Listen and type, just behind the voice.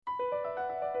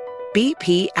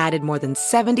BP added more than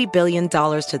 $70 billion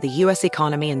to the U.S.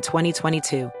 economy in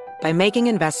 2022 by making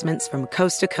investments from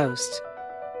coast to coast.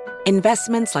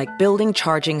 Investments like building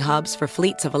charging hubs for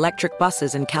fleets of electric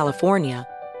buses in California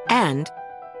and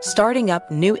starting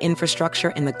up new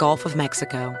infrastructure in the Gulf of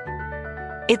Mexico.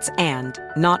 It's and,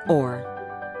 not or.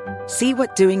 See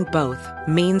what doing both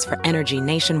means for energy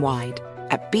nationwide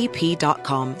at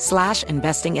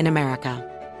bp.com/investing in America.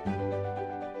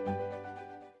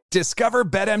 Discover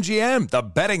BetMGM, the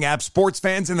betting app sports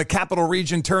fans in the capital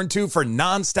region turn to for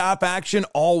nonstop action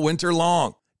all winter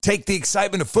long. Take the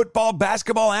excitement of football,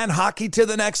 basketball, and hockey to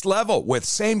the next level with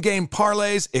same-game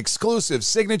parlays, exclusive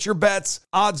signature bets,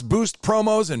 odds boost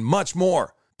promos, and much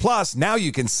more. Plus, now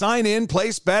you can sign in,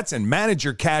 place bets, and manage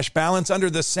your cash balance under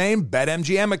the same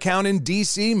BetMGM account in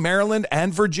D.C., Maryland,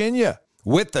 and Virginia.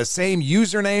 With the same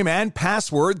username and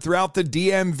password throughout the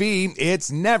DMV,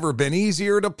 it's never been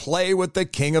easier to play with the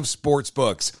king of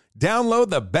sportsbooks. Download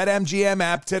the BetMGM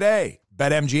app today.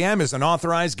 BetMGM is an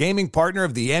authorized gaming partner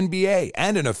of the NBA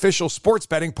and an official sports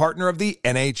betting partner of the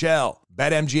NHL.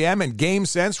 BetMGM and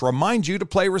GameSense remind you to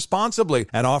play responsibly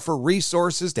and offer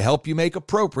resources to help you make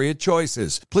appropriate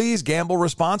choices. Please gamble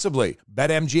responsibly.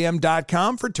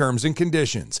 BetMGM.com for terms and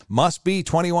conditions. Must be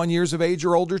 21 years of age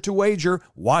or older to wager.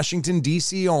 Washington,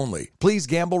 D.C. only. Please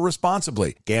gamble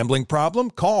responsibly. Gambling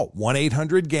problem? Call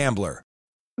 1-800-GAMBLER.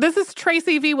 This is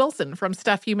Tracy V. Wilson from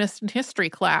Stuff You Missed in History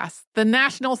class. The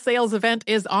national sales event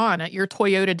is on at your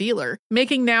Toyota dealer,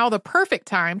 making now the perfect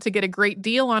time to get a great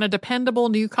deal on a dependable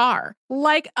new car.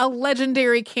 Like a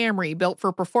legendary Camry built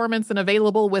for performance and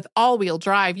available with all-wheel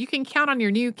drive, you can count on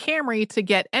your new Camry to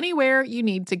get anywhere you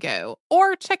need to go.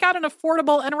 Or check out an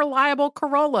affordable and reliable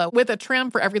Corolla with a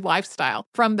trim for every lifestyle.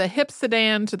 From the hip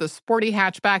sedan to the sporty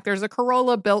hatchback, there's a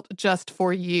Corolla built just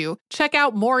for you. Check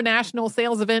out more national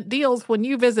sales event deals when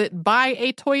you visit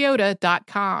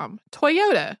buyatoyota.com.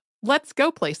 Toyota, let's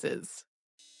go places.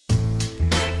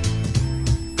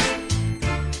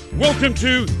 Welcome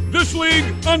to This League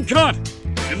Uncut.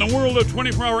 In the world of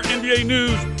 24-hour NBA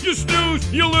news, you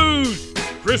snooze, you lose.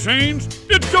 Chris Haynes,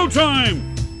 it's go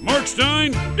time. Mark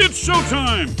Stein, it's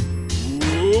showtime.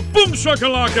 Ooh, boom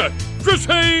shakalaka. Chris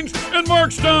Haynes and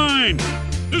Mark Stein.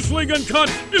 This League Uncut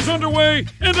is underway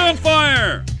and on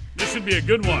fire. This should be a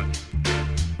good one.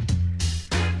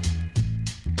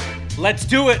 Let's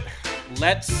do it.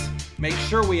 Let's make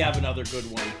sure we have another good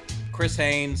one. Chris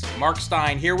Haynes, Mark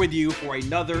Stein here with you for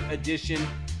another edition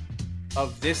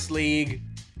of This League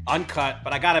Uncut.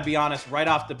 But I got to be honest, right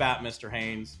off the bat, Mr.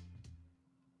 Haynes,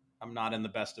 I'm not in the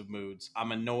best of moods.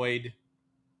 I'm annoyed.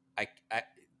 I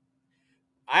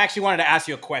actually wanted to ask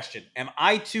you a question. Am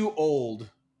I too old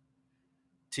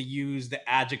to use the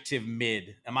adjective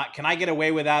mid? Can I get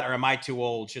away with that, or am I too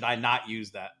old? Should I not use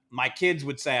that? My kids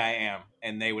would say I am,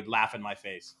 and they would laugh in my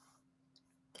face.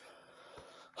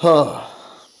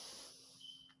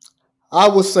 I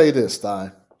would say this,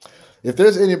 Stein. If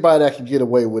there's anybody that can get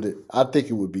away with it, I think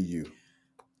it would be you.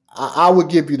 I would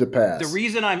give you the pass. The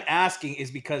reason I'm asking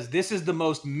is because this is the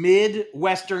most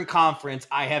mid-Western Conference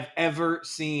I have ever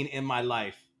seen in my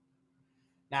life.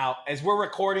 Now, as we're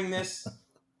recording this,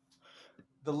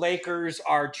 the Lakers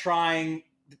are trying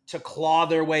to claw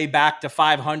their way back to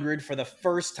 500 for the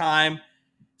first time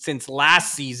since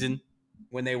last season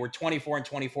when they were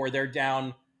 24-24. They're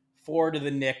down 4 to the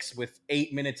Knicks with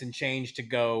 8 minutes and change to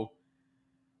go.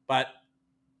 But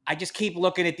I just keep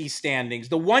looking at these standings.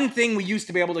 The one thing we used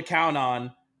to be able to count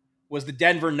on was the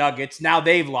Denver Nuggets. Now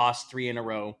they've lost 3 in a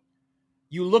row.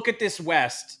 You look at this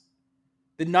West,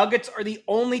 the Nuggets are the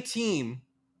only team.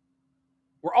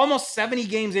 We're almost 70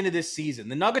 games into this season.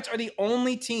 The Nuggets are the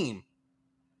only team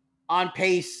on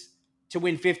pace to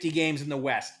win 50 games in the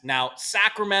West. Now,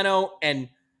 Sacramento and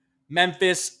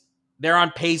Memphis, they're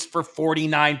on pace for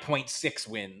 49.6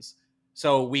 wins.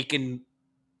 So we can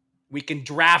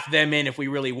draft them in if we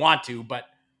really want to, but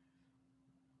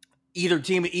either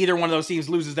one of those teams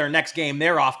loses their next game,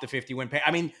 they're off the 50-win pace.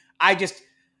 I mean,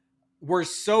 we're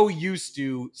so used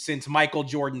to, since Michael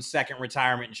Jordan's second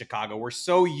retirement in Chicago, we're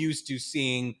so used to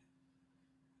seeing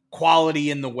quality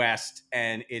in the West,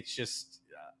 and it's just,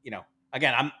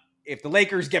 again, if the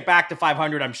Lakers get back to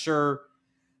 500, I'm sure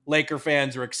Laker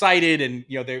fans are excited, and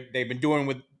they've been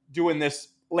doing this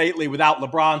lately without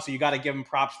LeBron, so you got to give them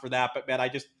props for that. But man,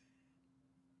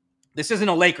 this isn't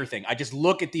a Laker thing. I just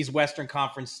look at these Western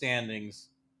Conference standings,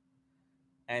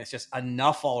 and it's just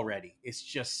enough already. It's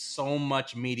just so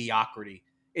much mediocrity.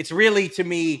 It's really, to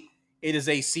me, it is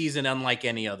a season unlike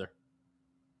any other.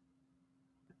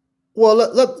 Well,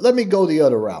 let me go the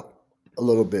other route a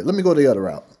little bit. Let me go the other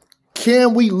route.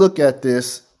 Can we look at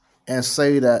this and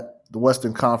say that the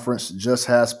Western Conference just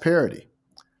has parity?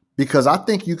 because I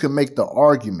think you can make the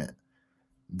argument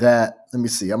that, let me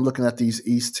see, I'm looking at these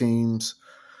East teams,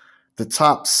 the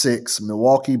top 6,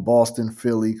 Milwaukee, Boston,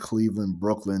 Philly, Cleveland,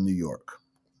 Brooklyn, New York.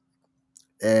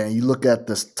 And you look at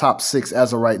the top 6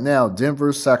 as of right now,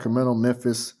 Denver, Sacramento,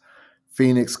 Memphis,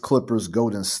 Phoenix, Clippers,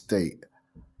 Golden State.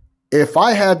 If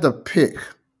I had to pick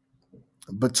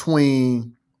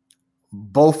between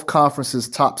both conferences'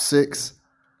 top 6,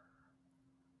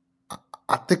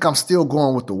 I think I'm still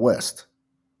going with the West.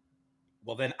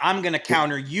 Well, then I'm going to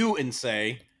counter you and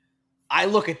say, I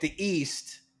look at the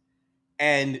East,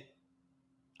 and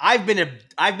I've been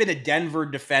a Denver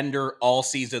defender all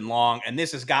season long, and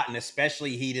this has gotten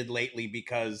especially heated lately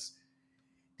because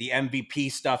the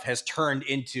MVP stuff has turned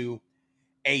into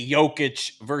a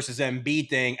Jokic versus Embiid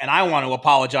thing, and I want to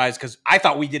apologize because I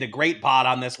thought we did a great pod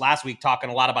on this last week, talking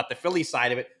a lot about the Philly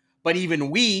side of it. But even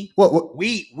we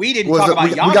didn't talk about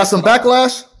Giannis. We got some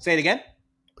backlash. Say it again.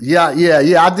 Yeah.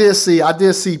 I did see a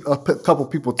couple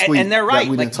people tweet, and they're right.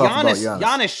 We like didn't talk about Giannis.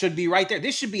 Giannis should be right there.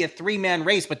 This should be a 3-man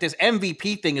race, but this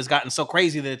MVP thing has gotten so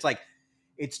crazy that it's like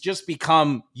it's just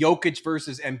become Jokic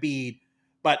versus Embiid.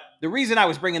 But the reason I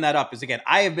was bringing that up is, again,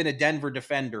 I have been a Denver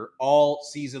defender all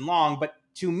season long, but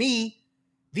to me,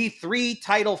 the 3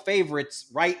 title favorites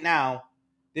right now,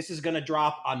 this is going to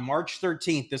drop on March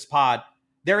 13th, this pod.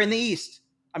 They're in the East.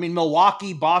 I mean,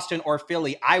 Milwaukee, Boston, or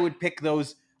Philly. I would pick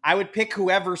those. I would pick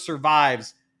whoever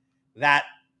survives that,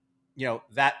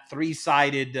 that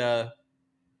 3-sided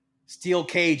steel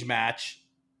cage match.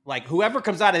 Like, whoever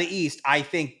comes out of the East, I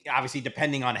think, obviously,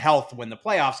 depending on health when the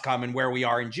playoffs come and where we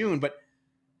are in June, but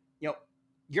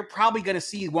you're probably going to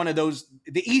see one of those.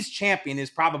 The East champion is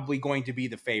probably going to be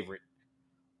the favorite.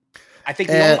 I think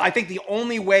the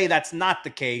only way that's not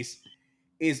the case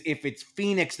is if it's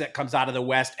Phoenix that comes out of the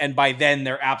West, and by then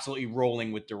they're absolutely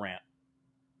rolling with Durant.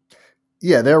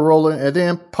 Yeah, they're rolling, and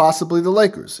then possibly the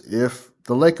Lakers. If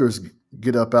the Lakers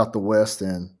get up out the West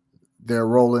and they're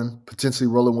potentially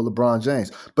rolling with LeBron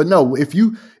James. But no, if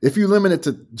you limit it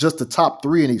to just the top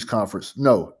 3 in each conference,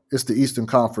 no, it's the Eastern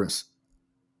Conference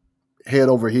head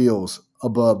over heels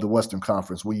above the Western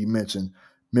Conference, where you mentioned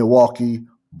Milwaukee,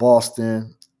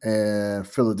 Boston, and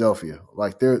Philadelphia.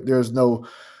 Like there's no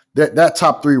that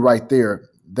top 3 right there.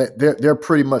 That they're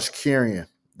pretty much carrying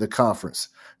the conference.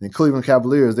 And Cleveland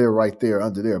Cavaliers, they're right there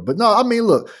under there. But no, I mean,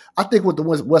 look, I think with the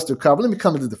Western Conference, let me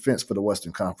come to the defense for the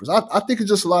Western Conference. I think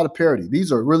it's just a lot of parity.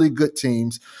 These are really good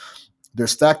teams. They're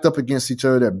stacked up against each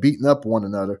other. They're beating up one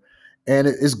another, and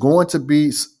it's going to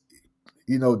be.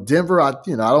 Denver, I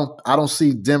don't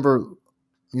see Denver,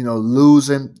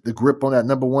 losing the grip on that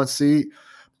number 1 seed,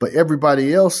 but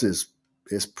everybody else is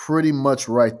pretty much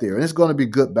right there. And it's going to be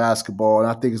good basketball, and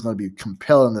I think it's going to be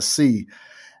compelling to see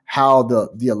how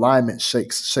the alignment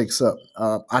shakes up.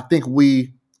 I think you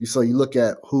look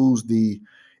at who's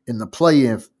in the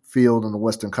play-in field in the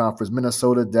Western Conference: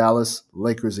 Minnesota, Dallas,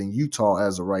 Lakers, and Utah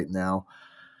as of right now.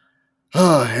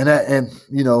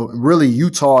 Really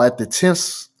Utah at the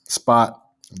 10th spot.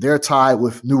 They're tied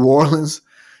with New Orleans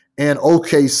and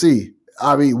OKC.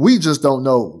 I mean, we just don't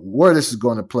know where this is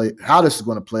going to play, how this is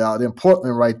going to play out. In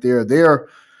Portland right there, they're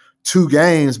 2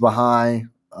 games behind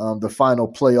the final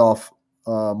playoff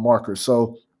marker.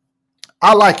 So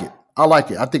I like it.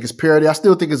 I think it's parity. I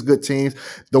still think it's good teams.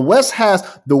 The West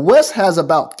has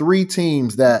about 3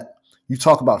 teams that you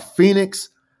talk about: Phoenix,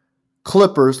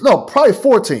 Clippers. No, probably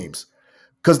 4 teams,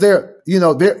 because they're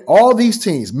all these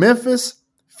teams: Memphis,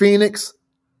 Phoenix,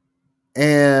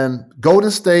 and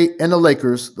Golden State and the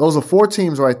Lakers. Those are 4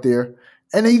 teams right there.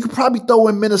 And then you could probably throw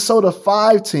in Minnesota,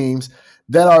 5 teams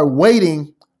that are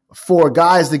waiting for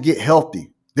guys to get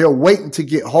healthy. They're waiting to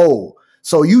get whole.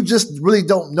 So you just really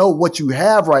don't know what you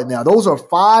have right now. Those are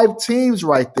 5 teams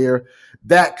right there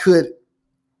that could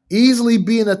easily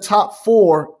be in the top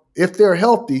 4 if they're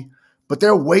healthy, but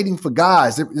they're waiting for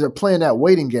guys. They're playing that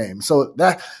waiting game. So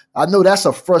that, I know that's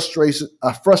a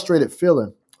frustrated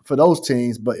feeling for those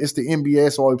teams, but it's the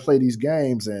NBA, so we play these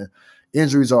games, and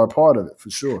injuries are a part of it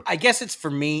for sure. I guess it's, for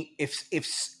me,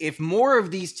 if more of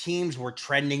these teams were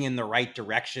trending in the right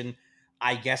direction,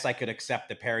 I guess I could accept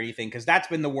the parity thing, because that's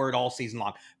been the word all season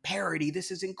long. Parity,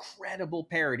 this is incredible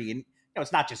parity. And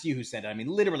it's not just you who said it. I mean,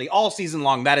 literally all season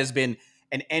long, that has been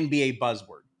an NBA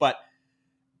buzzword. But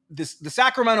the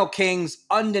Sacramento Kings,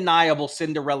 undeniable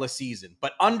Cinderella season.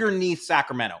 But underneath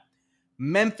Sacramento,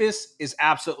 Memphis is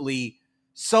absolutely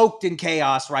soaked in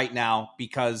chaos right now,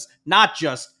 because not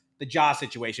just the Ja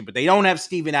situation, but they don't have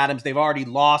Steven Adams. They've already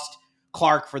lost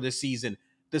Clark for the season.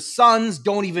 The Suns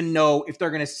don't even know if they're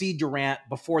going to see Durant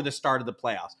before the start of the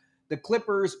playoffs. The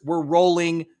Clippers were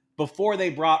rolling before they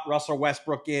brought Russell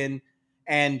Westbrook in,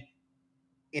 and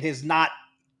it is not,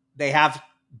 they have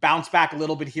bounced back a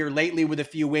little bit here lately with a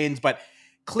few wins, but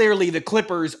clearly the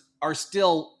Clippers are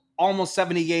still almost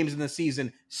 70 games in the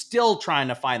season, still trying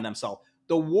to find themselves.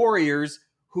 The Warriors,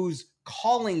 whose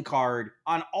calling card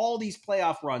on all these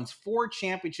playoff runs, 4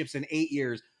 championships in 8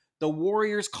 years, the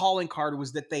Warriors' calling card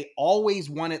was that they always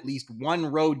won at least one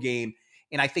road game.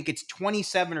 And I think it's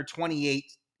 27 or 28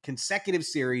 consecutive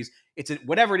series. It's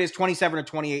whatever it is, 27 or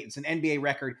 28. It's an NBA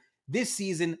record. This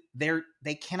season,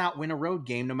 they cannot win a road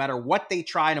game no matter what they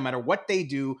try, no matter what they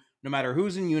do, no matter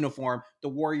who's in uniform. The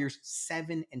Warriors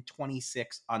 7-26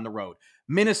 on the road.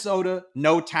 Minnesota,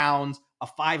 no Towns, a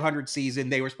 500 season.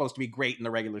 They were supposed to be great in the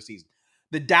regular season.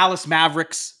 The Dallas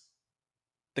Mavericks,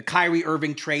 the Kyrie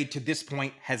Irving trade to this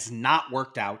point has not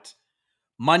worked out.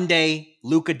 Monday,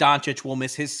 Luka Doncic will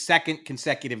miss his 2nd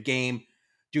consecutive game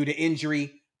due to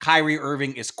injury. Kyrie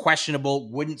Irving is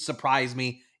questionable. Wouldn't surprise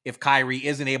me if Kyrie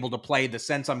isn't able to play. The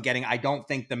sense I'm getting, I don't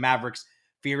think the Mavericks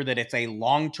fear that it's a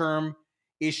long-term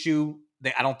issue.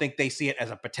 I don't think they see it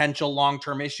as a potential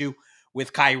long-term issue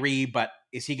with Kyrie, but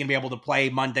is he going to be able to play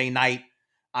Monday night?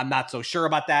 I'm not so sure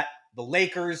about that. The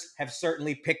Lakers have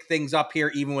certainly picked things up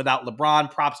here, even without LeBron.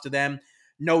 Props to them.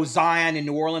 No Zion in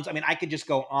New Orleans. I mean, I could just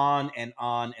go on and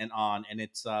on and on, and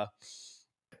it's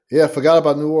yeah, forgot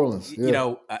about New Orleans. Yeah, you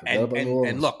know,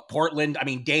 and look, Portland. I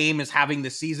mean, Dame is having the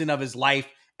season of his life,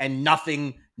 and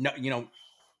nothing. No, you know,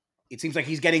 it seems like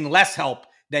he's getting less help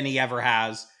than he ever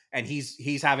has, and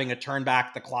he's having a turn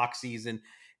back the clock season.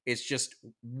 It's just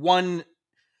one.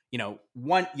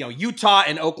 Utah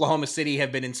and Oklahoma City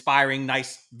have been inspiring,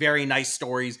 very nice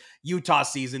stories. Utah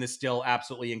season is still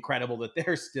absolutely incredible that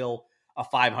they're still a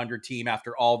 500 team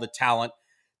after all the talent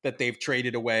that they've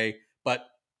traded away. But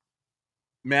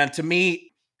man, to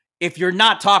me, if you're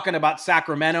not talking about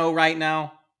Sacramento right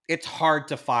now, it's hard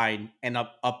to find an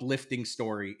uplifting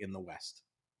story in the West.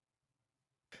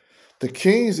 The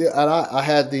Kings, and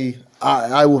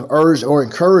I would urge or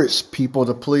encourage people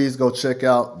to please go check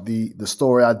out the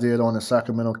story I did on the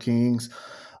Sacramento Kings.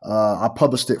 I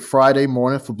published it Friday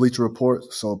morning for Bleacher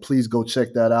Report, so please go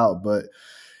check that out. But,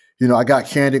 you know, I got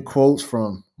candid quotes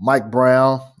from Mike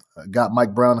Brown. I got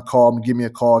Mike Brown to call me, give me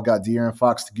a call. I got De'Aaron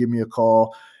Fox to give me a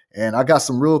call. And I got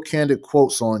some real candid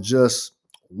quotes on just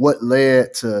what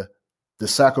led to the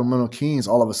Sacramento Kings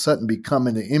all of a sudden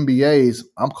becoming the NBA's,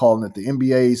 I'm calling it the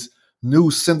NBA's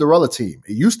new Cinderella team.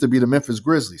 It used to be the Memphis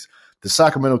Grizzlies. The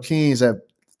Sacramento Kings have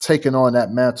taken on that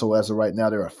mantle as of right now.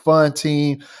 They're a fun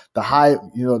team. They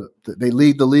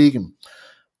lead the league in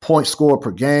points scored per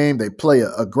game. They play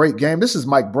a great game. This is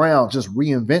Mike Brown just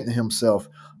reinventing himself.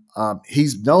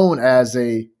 He's known as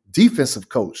a defensive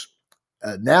coach.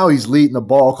 Now he's leading a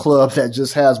ball club that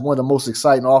just has one of the most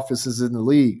exciting offenses in the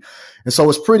league. And so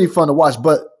it's pretty fun to watch.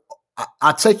 But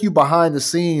I take you behind the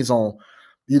scenes on,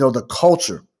 the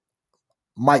culture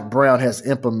Mike Brown has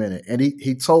implemented. And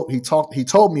he told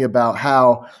me about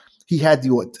how he had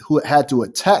to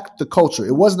attack the culture.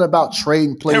 It wasn't about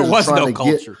trading players. There was no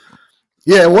culture.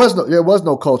 There was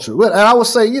no culture. And I would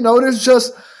say,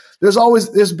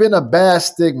 there's been a bad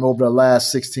stigma over the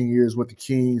last 16 years with the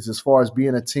Kings as far as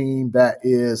being a team that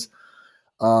is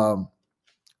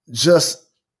just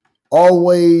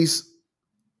always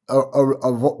a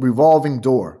revolving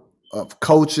door of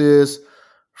coaches,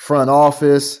 front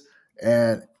office,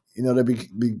 and they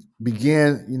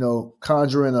begin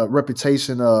conjuring a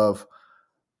reputation of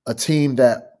a team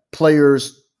that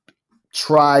players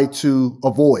try to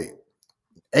avoid.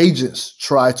 Agents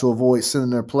try to avoid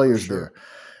sending their players there.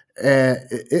 And,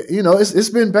 it's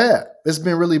been bad. It's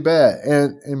been really bad.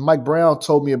 And Mike Brown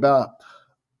told me about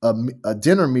a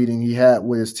dinner meeting he had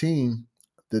with his team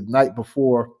the night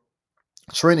before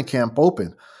training camp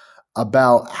opened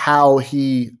about how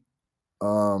he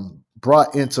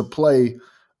brought into play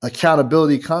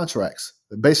accountability contracts,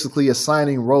 basically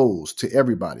assigning roles to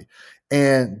everybody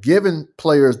and giving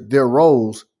players their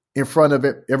roles in front of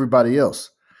everybody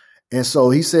else. And so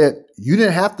he said, you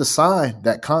didn't have to sign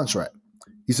that contract.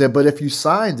 He said, but if you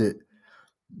signed it,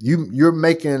 you're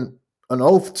making an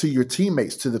oath to your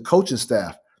teammates, to the coaching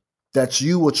staff, that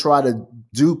you will try to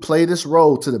play this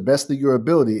role to the best of your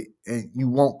ability and you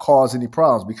won't cause any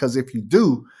problems. Because if you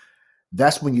do,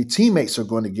 that's when your teammates are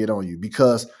going to get on you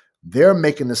because they're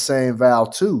making the same vow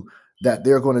too, that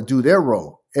they're going to do their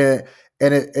role.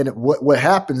 What has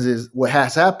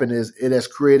happened is it has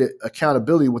created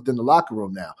accountability within the locker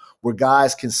room now where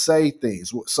guys can say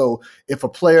things. So if a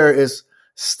player is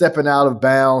stepping out of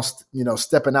bounds,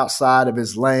 stepping outside of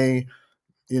his lane,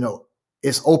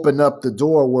 it's opened up the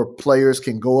door where players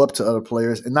can go up to other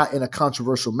players and not in a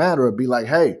controversial manner and be like,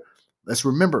 hey, let's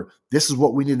remember, this is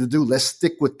what we need to do. Let's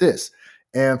stick with this.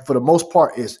 And for the most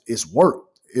part, it's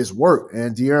worked. is work.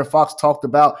 And De'Aaron Fox talked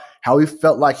about how he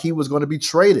felt like he was going to be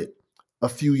traded a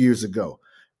few years ago.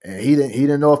 And he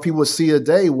didn't know if he would see a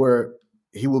day where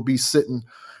he will be sitting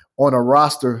on a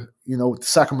roster, with the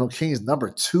Sacramento Kings, number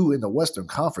 2 in the Western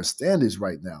Conference standings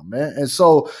right now, man. And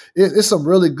so it's some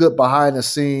really good behind the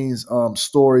scenes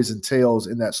stories and tales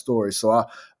in that story. So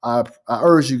I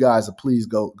urge you guys to please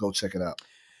go check it out.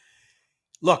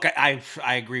 Look, I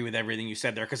agree with everything you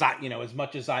said there, because as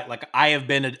much as I have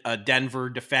been a Denver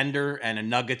defender and a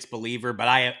Nuggets believer, but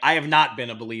I have not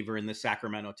been a believer in the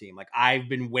Sacramento team. Like, I've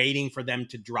been waiting for them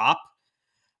to drop.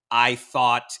 I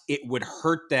thought it would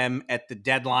hurt them at the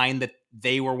deadline that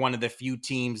they were one of the few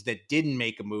teams that didn't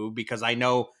make a move, because I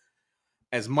know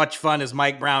as much fun as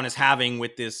Mike Brown is having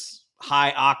with this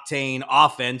high octane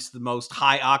offense, the most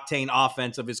high octane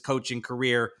offense of his coaching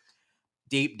career,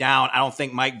 deep down, I don't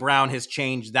think Mike Brown has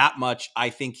changed that much. I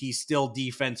think he's still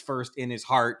defense first in his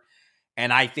heart.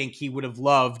 And I think he would have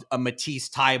loved a Matisse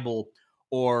Thybulle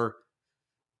or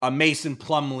a Mason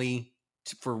Plumlee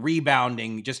for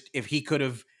rebounding. Just if he could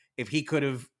have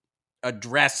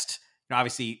addressed,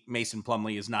 obviously Mason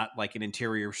Plumlee is not like an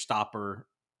interior stopper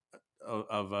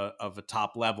of a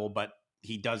top level, but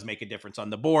he does make a difference on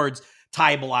the boards.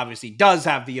 Thybulle obviously does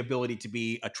have the ability to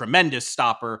be a tremendous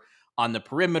stopper on the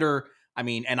perimeter. I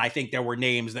mean, and I think there were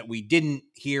names that we didn't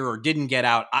hear or didn't get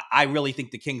out. I really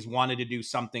think the Kings wanted to do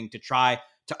something to try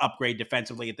to upgrade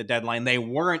defensively at the deadline. They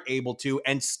weren't able to,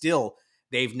 and still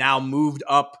they've now moved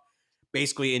up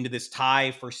basically into this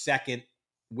tie for second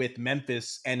with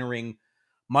Memphis entering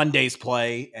Monday's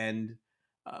play. And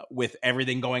with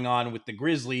everything going on with the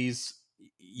Grizzlies,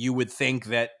 you would think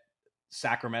that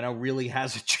Sacramento really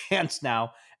has a chance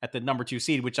now at the number 2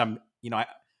 seed, which I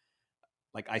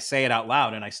say it out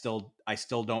loud and I still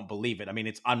don't believe it. I mean,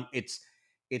 it's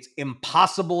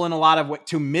impossible in a lot of ways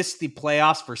to miss the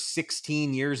playoffs for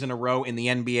 16 years in a row in the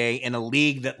NBA, in a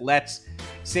league that lets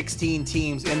 16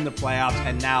 teams in the playoffs,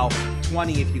 and now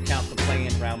 20 if you count the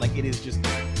play-in round. Like, it is just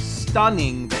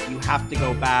stunning that you have to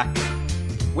go back.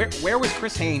 Where was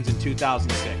Chris Haynes in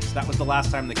 2006? That was the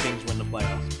last time the Kings were in the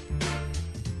playoffs.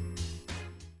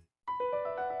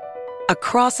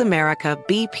 Across America,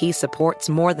 BP supports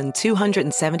more than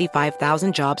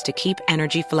 275,000 jobs to keep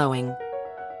energy flowing.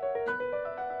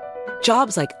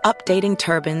 Jobs like updating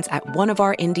turbines at one of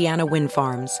our Indiana wind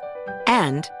farms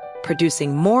and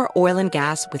producing more oil and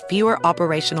gas with fewer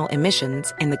operational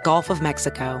emissions in the Gulf of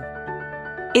Mexico.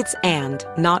 It's and,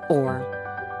 not or.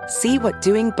 See what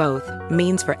doing both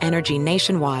means for energy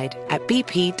nationwide at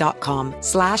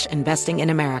bp.com/investing in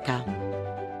America.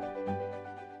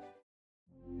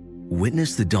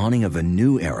 Witness the dawning of a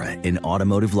new era in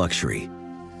automotive luxury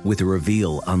with a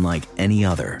reveal unlike any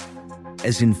other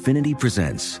as Infiniti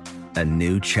presents a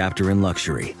new chapter in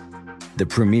luxury, the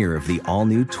premiere of the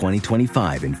all-new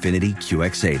 2025 Infiniti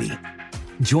QX80.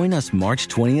 Join us March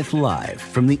 20th live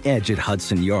from the Edge at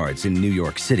Hudson Yards in New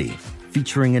York City,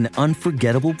 featuring an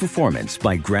unforgettable performance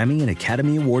by Grammy and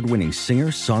Academy Award-winning singer,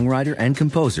 songwriter, and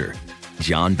composer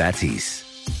Jon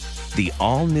Batiste. The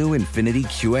all-new Infiniti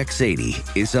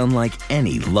QX80 is unlike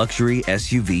any luxury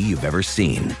SUV you've ever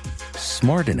seen.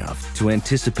 Smart enough to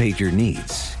anticipate your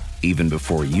needs, even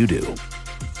before you do.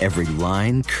 Every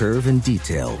line, curve, and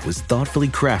detail was thoughtfully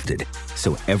crafted,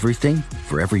 so everything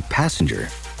for every passenger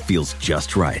feels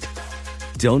just right.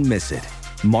 Don't miss it.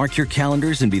 Mark your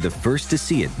calendars and be the first to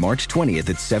see it March 20th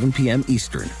at 7 p.m.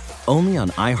 Eastern, only on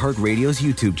iHeartRadio's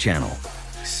YouTube channel.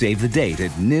 Save the date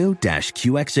at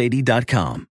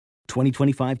new-QX80.com.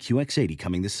 2025 QX80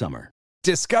 coming this summer.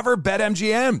 Discover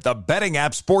BetMGM, the betting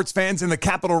app sports fans in the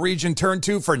capital region turn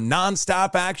to for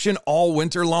nonstop action all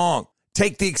winter long.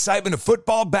 Take the excitement of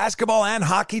football, basketball, and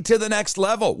hockey to the next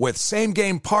level with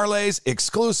same-game parlays,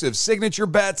 exclusive signature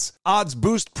bets, odds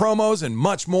boost promos, and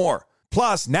much more.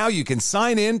 Plus, now you can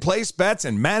sign in, place bets,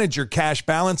 and manage your cash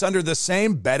balance under the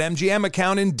same BetMGM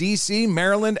account in D.C.,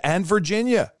 Maryland, and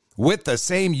Virginia. With the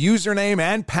same username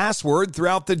and password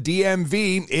throughout the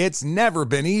DMV, it's never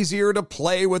been easier to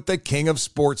play with the king of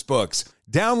sportsbooks.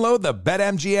 Download the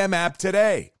BetMGM app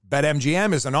today.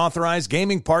 BetMGM is an authorized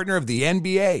gaming partner of the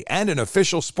NBA and an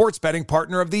official sports betting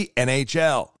partner of the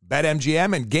NHL.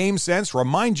 BetMGM and GameSense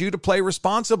remind you to play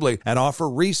responsibly and offer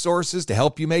resources to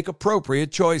help you make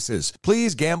appropriate choices.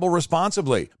 Please gamble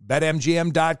responsibly.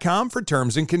 BetMGM.com for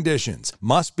terms and conditions.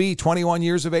 Must be 21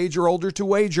 years of age or older to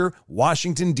wager.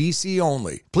 Washington, D.C.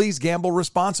 only. Please gamble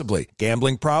responsibly.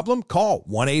 Gambling problem? Call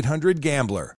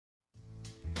 1-800-GAMBLER.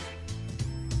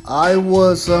 I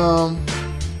was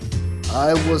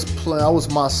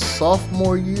my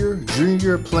sophomore year, junior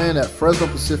year, playing at Fresno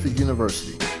Pacific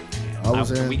University.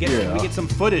 Can we get some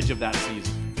footage of that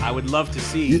season? I would love to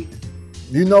see.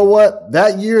 You know what?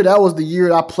 That was the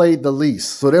year I played the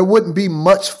least. So there wouldn't be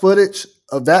much footage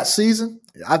of that season.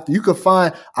 You could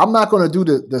find, I'm not going to do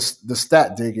the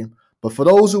stat digging, but for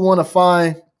those who want to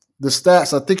find the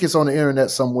stats, I think it's on the internet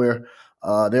somewhere.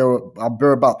 There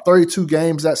were about 32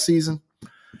 games that season. I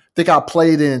think I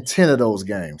played in 10 of those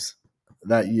games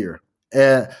that year.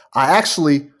 And I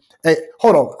actually,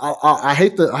 hold on. I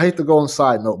hate to go on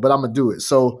side note, but I'm going to do it.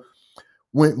 So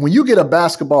when you get a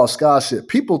basketball scholarship,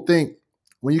 people think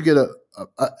when you get a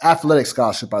athletic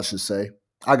scholarship, I should say,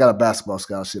 I got a basketball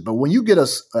scholarship, but when you get an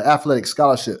athletic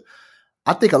scholarship,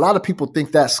 I think a lot of people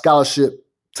think that scholarship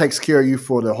takes care of you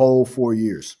for the whole 4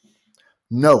 years.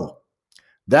 No,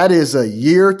 that is a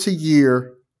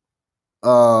year-to-year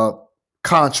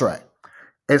contract.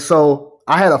 And so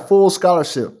I had a full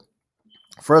scholarship,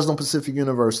 Fresno Pacific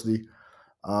University,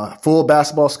 full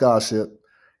basketball scholarship,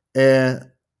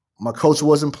 and my coach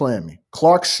wasn't playing me.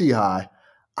 Clark Shihai,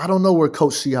 I don't know where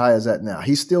Coach Shihai is at now.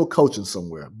 He's still coaching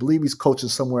somewhere. I believe he's coaching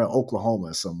somewhere in Oklahoma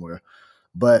or somewhere.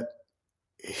 But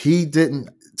he didn't,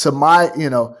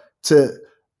 to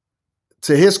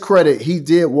his credit, he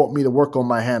did want me to work on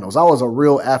my handles. I was a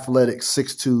real athletic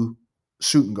 6'2"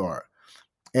 shooting guard,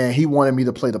 and he wanted me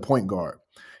to play the point guard.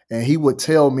 And he would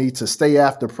tell me to stay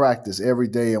after practice every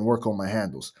day and work on my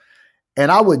handles. And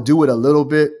I would do it a little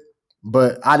bit,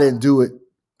 but I didn't do it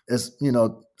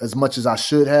as much as I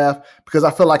should have, because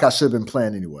I felt like I should have been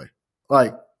playing anyway.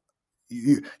 Like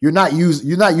you're not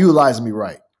utilizing me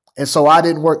right. And so I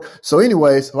didn't work. So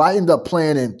anyways, I ended up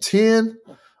playing in 10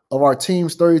 of our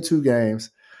team's 32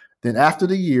 games. Then after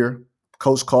the year,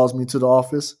 coach calls me to the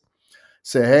office,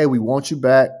 said, "Hey, we want you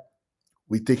back.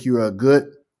 We think you're a good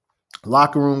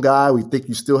locker room guy. We think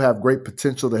you still have great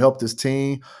potential to help this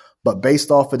team. But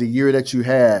based off of the year that you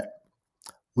had,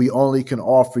 we only can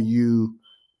offer you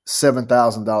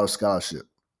 $7,000 scholarship."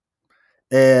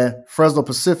 And Fresno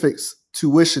Pacific's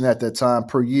tuition at that time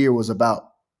per year was about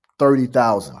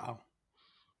 $30,000. Wow.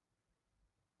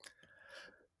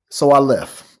 So I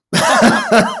left.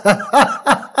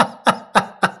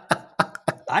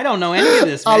 I don't know any of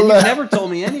this, man. You've never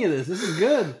told me any of this. This is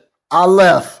good. I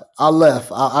left.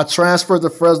 I transferred to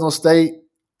Fresno State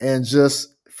and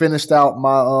just finished out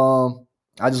my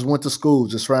I just went to school,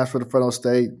 just transferred to Fresno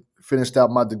State, finished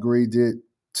out my degree, did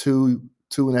two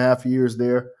and a half years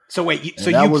there. So wait, you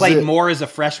played more as a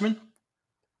freshman?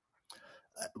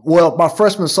 Well, my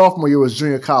freshman, sophomore year was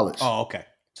junior college. Oh, okay.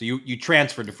 So you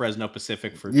transferred to Fresno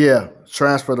Pacific for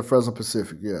transferred to Fresno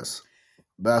Pacific, yes,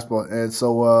 basketball. And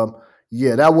so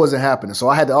that wasn't happening. So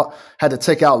I had to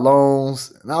take out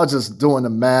loans, and I was just doing the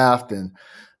math. And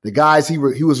the guys he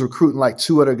was recruiting like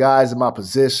 2 other guys in my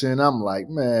position. I'm like,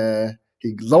 man,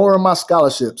 he lowering my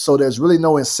scholarship, so there's really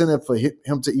no incentive for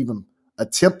him to even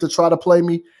attempt to try to play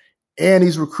me. And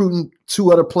he's recruiting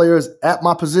 2 other players at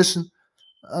my position.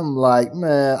 I'm like,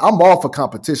 man, I'm all for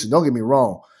competition. Don't get me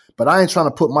wrong. But I ain't trying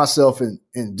to put myself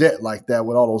in debt like that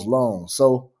with all those loans.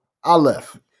 So I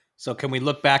left. So can we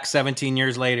look back 17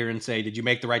 years later and say, did you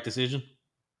make the right decision?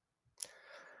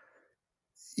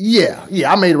 Yeah,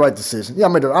 I made the right decision. Yeah, I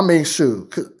made the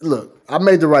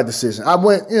right decision. I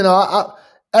went,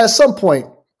 at some point,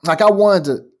 like I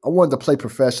wanted to play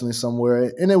professionally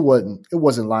somewhere, and it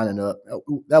wasn't lining up.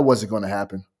 That wasn't going to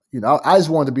happen. I just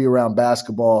wanted to be around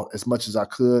basketball as much as I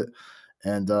could,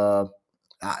 and I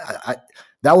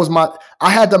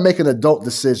had to make an adult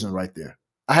decision right there.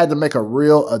 I had to make a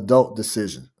real adult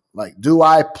decision. Like, do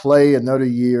I play another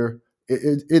year?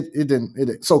 It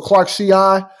didn't. So Clark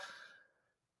Shihai,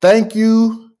 thank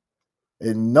you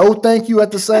and no thank you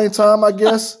at the same time, I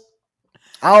guess.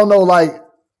 I don't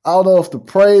know if to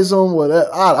praise him, whatever.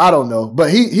 I don't know.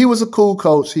 But he was a cool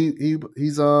coach.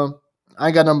 He's I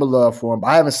ain't got nothing but love for him.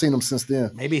 I haven't seen him since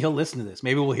then. Maybe he'll listen to this.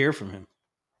 Maybe we'll hear from him.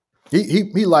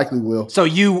 He likely will. So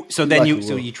you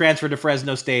transferred to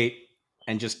Fresno State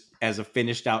and just as a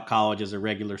finished out college as a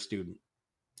regular student.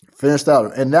 Finished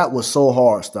out. And that was so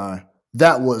hard, Stein.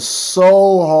 That was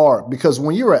so hard because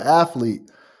when you're an athlete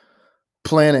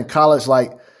playing in college,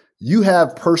 like you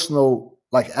have personal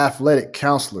like athletic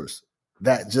counselors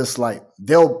that just like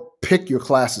they'll pick your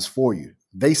classes for you.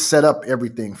 They set up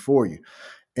everything for you.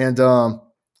 And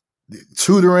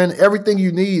tutoring, everything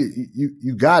you need,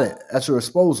 you got it at your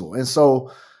disposal. And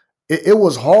so it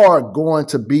was hard going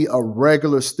to be a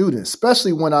regular student,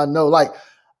 especially when I know, like,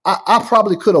 I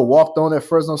probably could have walked on at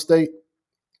Fresno State.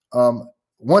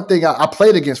 One thing I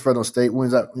played against Fresno State when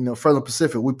Fresno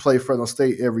Pacific, we play Fresno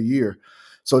State every year.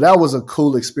 So that was a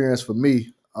cool experience for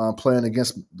me playing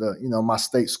against my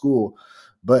state school.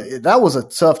 But that was a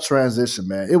tough transition,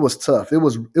 man. It was tough. It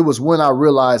was when I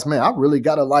realized, man, I really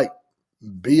got to like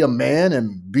be a man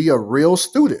and be a real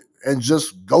student. and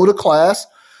just go to class.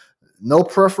 No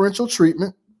preferential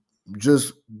treatment.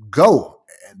 Just go.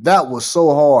 That was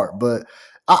so hard, but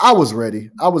I was ready.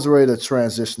 I was ready to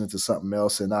transition into something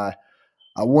else. And I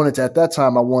wanted to, at that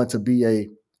time, I wanted to be a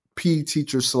PE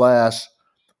teacher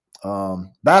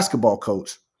 / basketball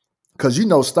coach. Because,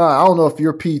 Stein, I don't know if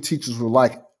your PE teachers were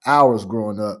like ours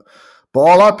growing up, but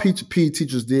all our PE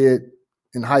teachers did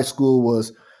in high school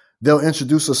was they'll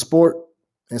introduce a sport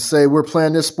and say, we're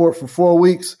playing this sport for 4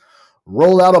 weeks,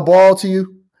 roll out a ball to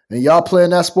you, and y'all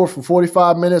playing that sport for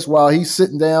 45 minutes while he's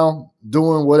sitting down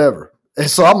doing whatever. And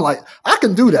so I'm like, I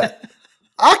can do that.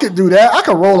 I can do that. I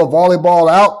can roll a volleyball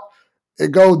out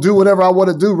and go do whatever I want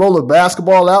to do, roll a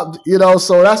basketball out,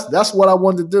 so that's what I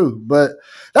wanted to do. But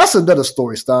that's another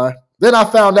story, Stein. Then I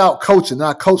found out coaching.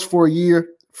 I coached for a year,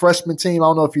 freshman team. I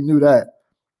don't know if you knew that.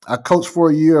 I coached for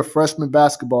a year, a freshman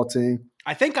basketball team.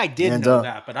 I think I did know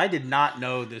that, but I did not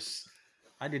know this.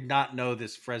 I did not know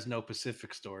this Fresno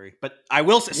Pacific story. But I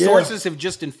will say, sources have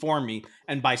just informed me,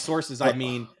 and by sources I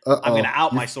mean I'm going to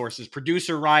out my sources.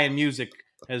 Producer Ryan Music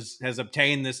has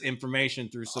obtained this information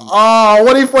through some. Oh,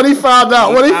 what he found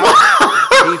out?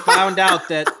 He found out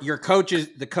that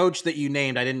the coach that you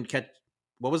named. I didn't catch.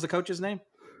 What was the coach's name?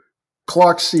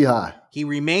 Clark Shihai. He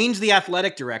remains the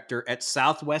athletic director at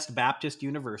Southwest Baptist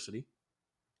University,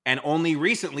 and only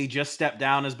recently just stepped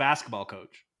down as basketball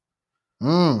coach.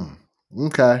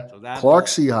 Okay. So Clark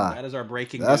Shihai. That is our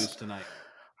breaking news tonight.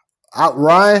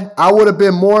 Ryan, I would have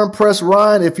been more impressed,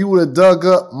 Ryan, if you would have dug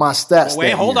up my stats.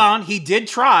 Wait, hold on. He did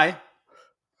try.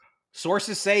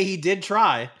 Sources say he did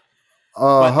try.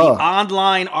 But the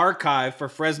online archive for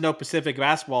Fresno Pacific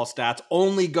basketball stats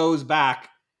only goes back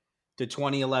to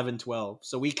 2011-12.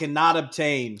 So we cannot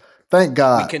obtain. Thank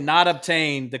God. We cannot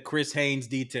obtain the Chris Haynes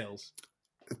details.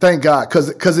 Thank God,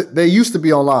 because they used to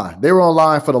be online. They were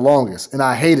online for the longest, and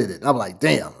I hated it. I'm like,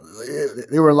 damn,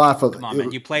 they were online for. Come on,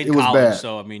 man! You played college,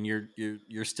 so I mean,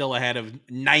 you're still ahead of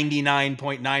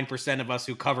 99.9% of us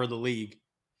who cover the league.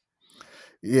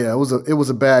 Yeah, it was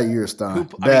a bad year, Stein.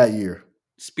 Bad year.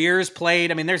 Spears played.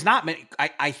 I mean, there's not many.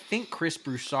 I think Chris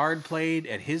Broussard played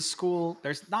at his school.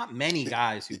 There's not many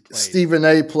guys who played. Stephen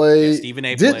A. played. Yeah, Stephen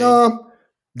A. played.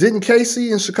 Didn't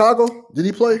Casey in Chicago? Did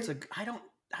he play? I don't.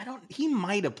 He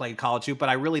might have played college hoop, but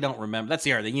I really don't remember. That's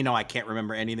the other thing. I can't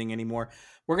remember anything anymore.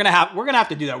 We're gonna have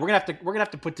to do that. We're gonna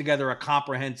have to put together a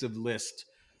comprehensive list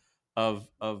of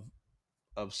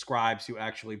scribes who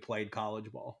actually played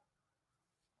college ball.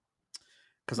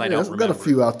 Because I don't remember. We got a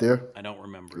few out there. I don't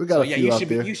remember. We got a few out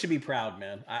there. You should be proud,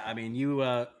 man. I mean,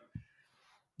 you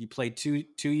played 2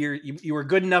 years. You were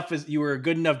good enough you were a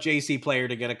good enough JC player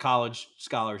to get a college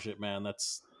scholarship, man.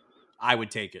 I would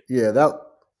take it. Yeah, that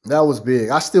was big.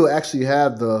 I still actually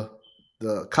have the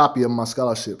copy of my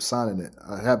scholarship, signing it.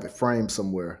 I have it framed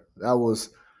somewhere. That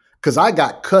was because I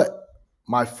got cut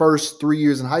my first 3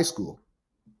 years in high school.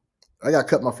 I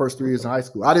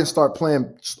didn't start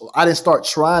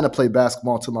trying to play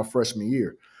basketball until my freshman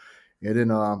year. And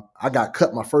then I got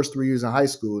cut my first 3 years in high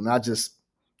school, and I just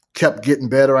kept getting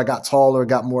better. I got taller,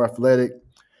 got more athletic.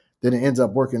 Then it ends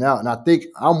up working out. And I think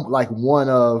I'm like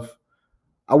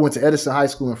I went to Edison High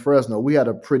School in Fresno. We had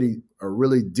a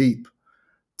really deep,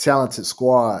 talented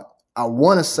squad. I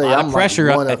want to say I'm pressure.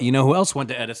 You know who else went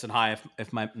to Edison High?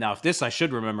 If this I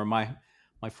should remember. My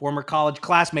former college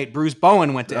classmate Bruce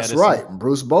Bowen went to Edison. That's right,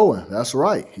 Bruce Bowen. That's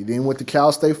right. He then went to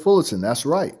Cal State Fullerton. That's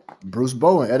right, Bruce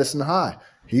Bowen, Edison High.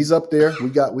 He's up there. We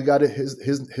got it. His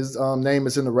name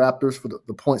is in the Raptors for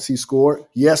the points he scored.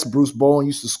 Yes, Bruce Bowen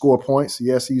used to score points.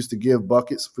 Yes, he used to give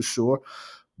buckets for sure.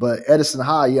 But Edison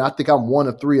High, I think I'm 1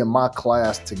 of 3 in my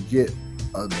class to get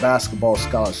a basketball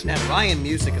scholarship. Man, Ryan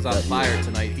Music is on fire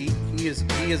tonight. He is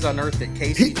unearthed that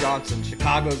Casey Johnson,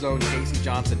 Chicago's own Casey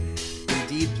Johnson,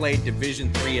 indeed played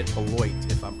Division III at Beloit,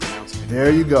 if I'm pronouncing it.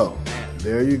 There you go.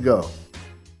 There you go.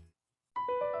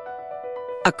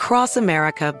 Across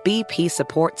America, BP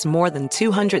supports more than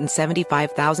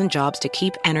 275,000 jobs to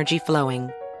keep energy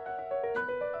flowing.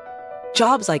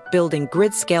 Jobs like building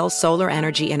grid-scale solar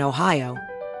energy in Ohio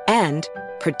and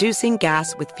producing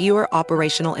gas with fewer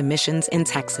operational emissions in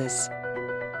Texas.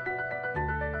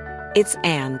 It's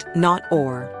and, not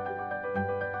or.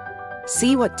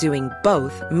 See what doing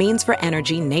both means for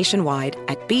energy nationwide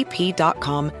at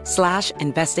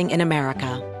bp.com/investing in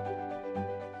America.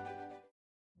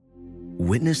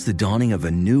 Witness the dawning of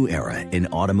a new era in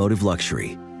automotive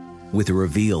luxury with a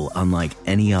reveal unlike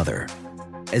any other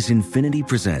as Infiniti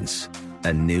presents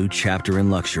a new chapter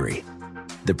in luxury,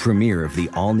 the premiere of the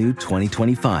all-new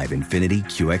 2025 Infiniti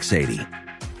QX80.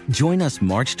 Join us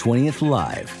March 20th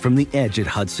live from the Edge at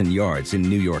Hudson Yards in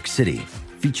New York City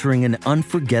featuring an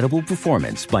unforgettable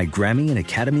performance by Grammy and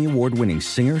Academy Award-winning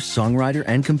singer, songwriter,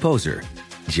 and composer,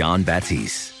 Jon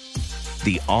Batiste.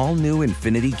 The all-new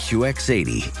Infiniti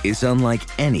QX80 is unlike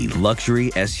any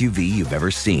luxury SUV you've ever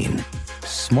seen.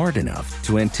 Smart enough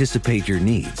to anticipate your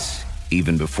needs,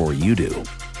 even before you do.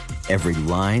 Every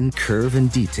line, curve,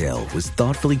 and detail was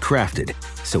thoughtfully crafted,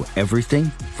 so everything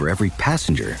for every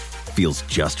passenger feels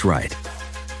just right.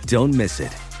 Don't miss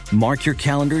it. Mark your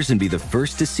calendars and be the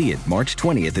first to see it March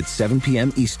 20th at 7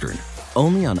 p.m. Eastern,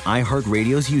 only on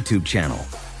iHeartRadio's YouTube channel.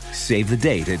 Save the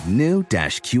date at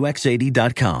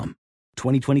new-QX80.com.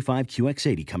 2025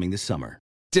 QX80 coming this summer.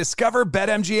 Discover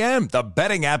BetMGM, the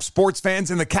betting app sports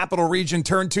fans in the capital region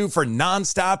turn to for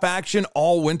nonstop action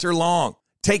all winter long.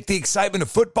 Take the excitement of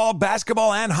football,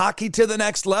 basketball, and hockey to the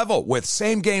next level with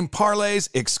same-game parlays,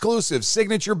 exclusive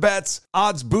signature bets,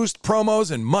 odds boost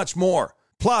promos, and much more.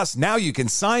 Plus, now you can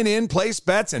sign in, place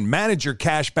bets, and manage your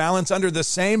cash balance under the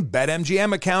same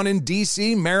BetMGM account in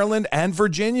D.C., Maryland, and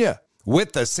Virginia.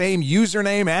 With the same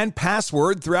username and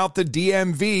password throughout the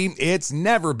DMV, it's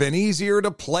never been easier to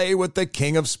play with the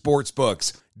king of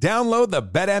sportsbooks. Download the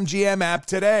BetMGM app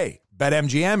today.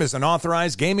 BetMGM is an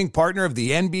authorized gaming partner of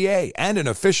the NBA and an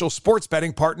official sports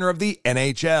betting partner of the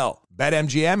NHL.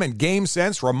 BetMGM and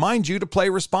GameSense remind you to play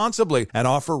responsibly and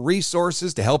offer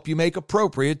resources to help you make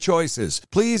appropriate choices.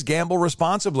 Please gamble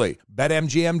responsibly.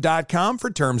 BetMGM.com for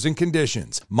terms and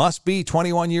conditions. Must be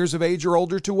 21 years of age or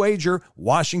older to wager.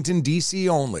 Washington, D.C.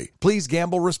 only. Please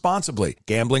gamble responsibly.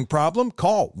 Gambling problem?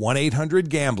 Call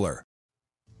 1-800-GAMBLER.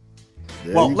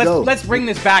 Well, let's bring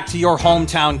this back to your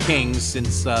hometown Kings,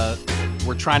 since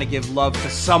we're trying to give love to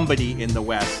somebody in the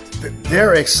West.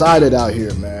 They're excited out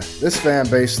here, man. This fan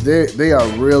base, they are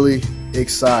really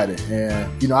excited.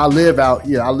 And I live out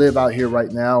here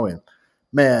right now, and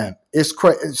man, it's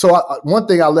crazy. So one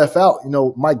thing I left out,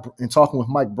 Mike, in talking with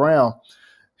Mike Brown,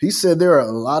 he said there are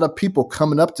a lot of people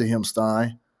coming up to him,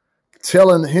 Stein,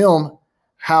 telling him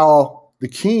how the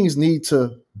Kings need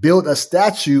to build a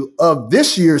statue of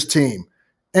this year's team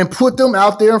and put them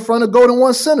out there in front of Golden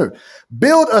One Center.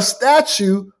 Build a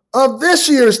statue of this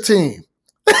year's team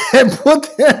and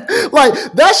put them, like,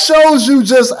 that shows you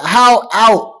just how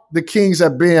out the Kings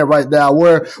have been right now,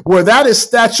 where that is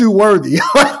statue worthy.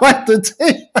 Like the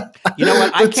team. You know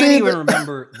what? I can't even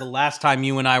remember the last time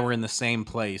you and I were in the same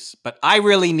place, but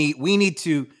we need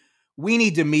to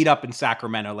meet up in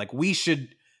Sacramento. Like, we should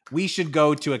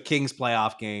go to a Kings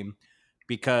playoff game,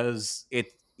 because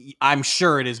I'm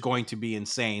sure it is going to be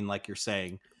insane, like you're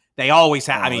saying. They always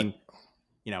have. I mean,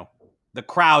 the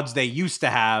crowds they used to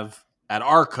have at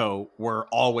Arco were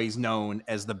always known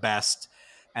as the best.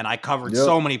 And I covered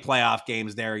so many playoff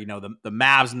games there. The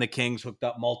Mavs and the Kings hooked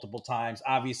up multiple times.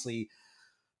 Obviously,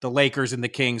 the Lakers and the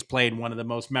Kings played one of the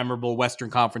most memorable Western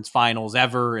Conference finals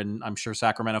ever. And I'm sure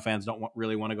Sacramento fans don't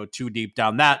really want to go too deep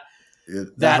down that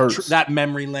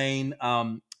memory lane.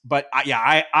 But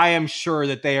I am sure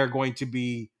that they are going to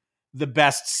be the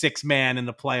best six man in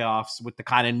the playoffs with the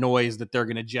kind of noise that they're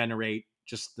going to generate.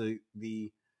 Just the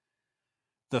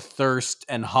thirst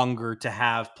and hunger to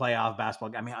have playoff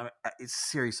basketball. I mean,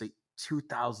 it's seriously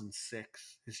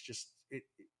 2006. It's just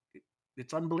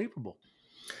it's unbelievable.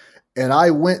 And I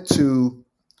went to,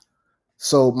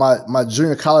 so my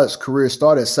junior college career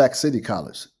started at Sac City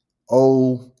College,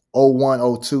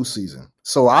 01-02 season.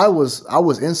 So I was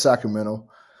in Sacramento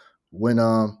when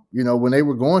when they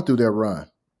were going through their run.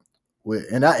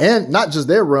 And not just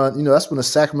their run, that's when the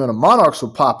Sacramento Monarchs were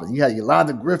popping. You had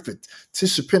Yolanda Griffith,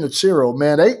 Tisha Penicheiro,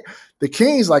 man. The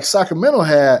Kings, like Sacramento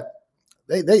had,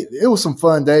 it was some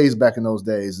fun days back in those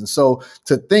days. And so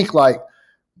to think like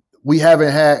we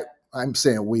haven't had, I'm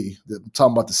saying I'm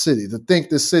talking about the city, to think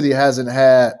this city hasn't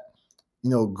had,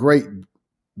 great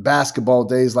basketball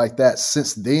days like that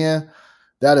since then,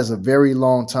 that is a very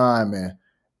long time, man.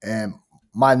 And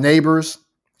my neighbors,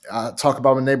 I talk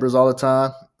about my neighbors all the time.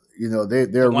 They're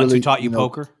the ones who taught you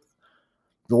poker.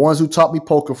 The ones who taught me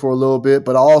poker for a little bit,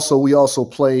 but we also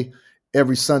play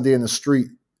every Sunday in the street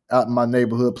out in my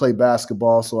neighborhood, play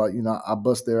basketball. So I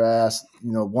bust their ass,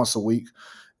 once a week.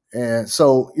 And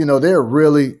so, they're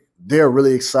really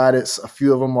excited. A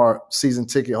few of them are season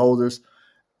ticket holders,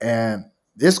 and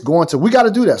we got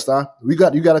to do that, Stein. You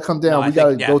got to come down. We got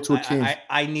to go to a Kings.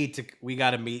 We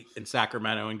got to meet in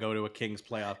Sacramento and go to a Kings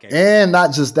playoff game. And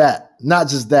not just that.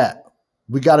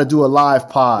 We got to do a live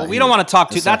pod. Well, we don't want to talk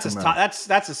to. That's a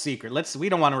secret. We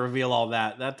don't want to reveal all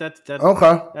that.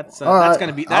 Okay. That's going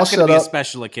to be a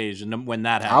special occasion when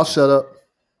that happens. I'll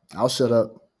shut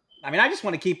up. I mean, I just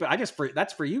want to keep it.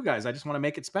 That's for you guys. I just want to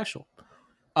make it special.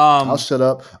 I'll shut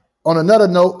up. On another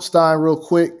note, Stein, real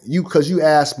quick, because you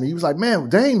asked me, you was like, man,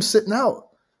 Dame's sitting out.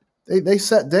 They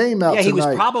set Dame out. Yeah, he tonight.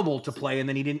 was probable to play, and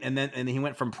then he didn't, and then he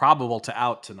went from probable to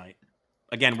out tonight.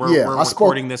 Again, we're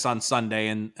recording this on Sunday,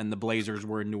 and the Blazers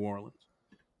were in New Orleans.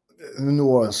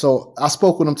 So I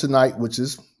spoke with him tonight, which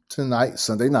is tonight,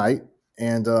 Sunday night,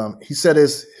 and he said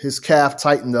his calf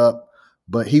tightened up,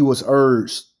 but he was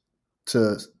urged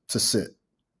to sit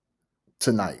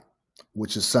tonight,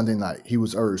 which is Sunday night. He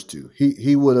was urged to.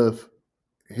 He would have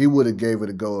gave it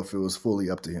a go if it was fully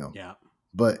up to him. Yeah.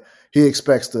 But he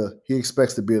expects to be in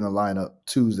the lineup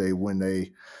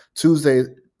Tuesday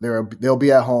they'll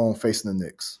be at home facing the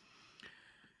Knicks.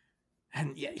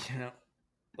 And yeah,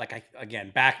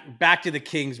 back to the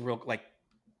Kings real like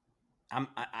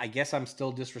I guess I'm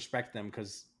still disrespecting them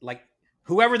because like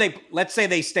whoever let's say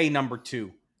they stay number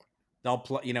 2, they'll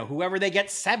play, whoever they get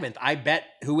 7th, I bet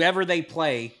whoever they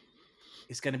play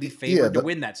is going to be favored to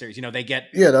win that series. They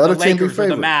get the other the Lakers or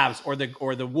the Mavs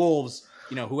or the Wolves,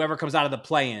 whoever comes out of the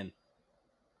play-in.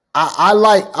 I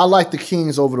like the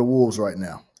Kings over the Wolves right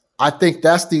now. I think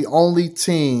that's the only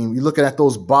team. You're looking at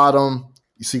those bottom.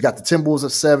 You got the Timberwolves at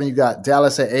 7. You got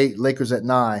Dallas at 8. Lakers at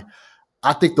 9.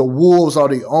 I think the Wolves are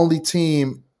the only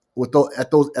team at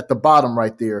the bottom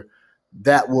right there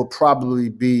that will probably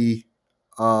be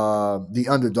the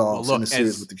underdogs in the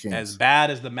series with the Kings. As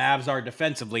bad as the Mavs are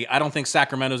defensively, I don't think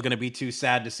Sacramento is going to be too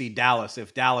sad to see Dallas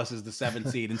if Dallas is the 7th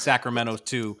seed and Sacramento's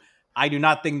 2. I do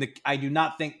not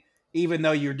think. Even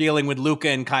though you're dealing with Luka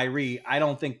and Kyrie, I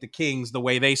don't think the Kings, the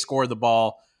way they score the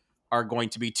ball, are going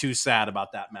to be too sad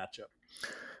about that matchup.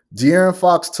 De'Aaron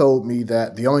Fox told me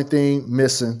that the only thing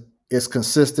missing is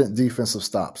consistent defensive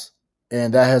stops,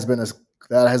 and that has been a promise.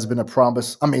 That has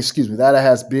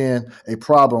been a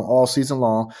problem all season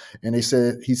long. And he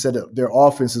said that their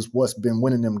offense is what's been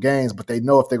winning them games, but they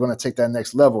know if they're going to take that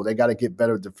next level, they got to get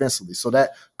better defensively. So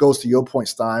that goes to your point,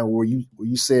 Stein, where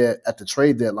you said at the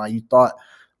trade deadline you thought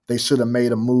they should have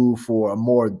made a move for a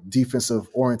more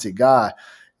defensive-oriented guy.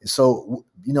 And so,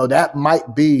 that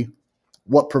might be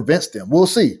what prevents them. We'll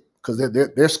see, because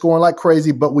they're scoring like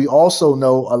crazy, but we also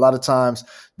know a lot of times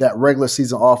that regular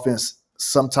season offense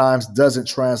sometimes doesn't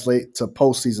translate to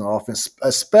postseason offense,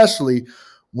 especially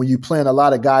when you're playing a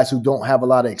lot of guys who don't have a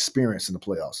lot of experience in the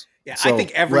playoffs. Yeah, so I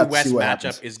think every West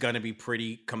matchup is going to be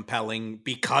pretty compelling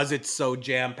because it's so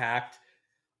jam-packed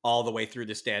all the way through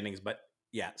the standings, but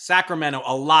yeah, Sacramento,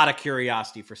 a lot of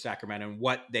curiosity for Sacramento and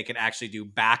what they can actually do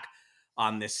back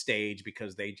on this stage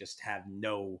because they just have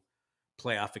no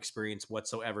playoff experience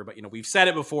whatsoever. But, we've said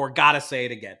it before, got to say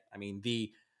it again. I mean,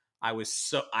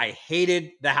 I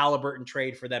hated the Halliburton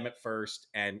trade for them at first,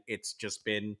 and it's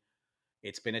been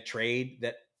a trade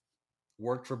that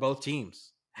worked for both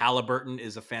teams. Halliburton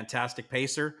is a fantastic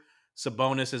pacer.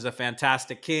 Sabonis is a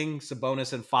fantastic king.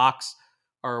 Sabonis and Fox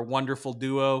are a wonderful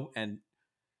duo, and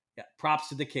yeah, props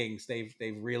to the Kings. They've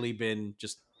really been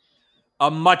just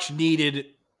a much needed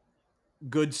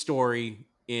good story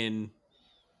in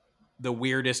the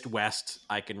weirdest West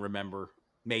I can remember,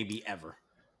 maybe ever.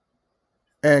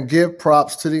 And give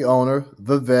props to the owner,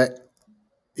 Vivek.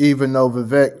 Even though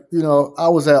Vivek, I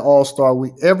was at All-Star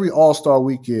Week. Every All-Star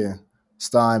Weekend,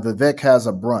 Stein, Vivek has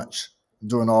a brunch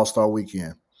during All-Star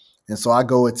Weekend. And so I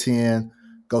go attend,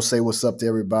 go say what's up to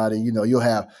everybody. You'll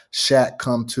have Shaq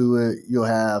come to it. You'll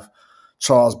have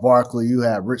Charles Barkley. You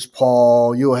have Rich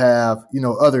Paul. You'll have,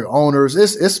 other owners.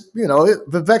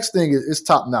 Vivek's thing is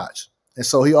top notch. And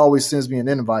so he always sends me an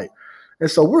invite. And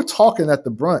so we're talking at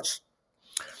the brunch.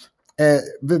 And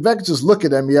Vivek just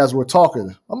looking at me as we're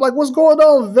talking. I'm like, what's going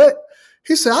on, Vivek?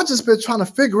 He said, I just been trying to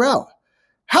figure out,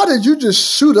 how did you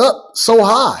just shoot up so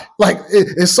high, like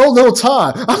in so little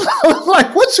time? I'm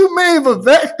like, what you mean,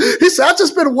 Vivek? He said, I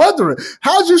just been wondering,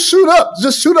 how'd you shoot up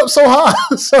so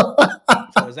high? So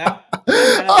is that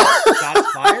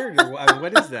shots fired? Or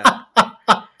what is that?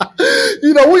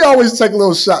 We always take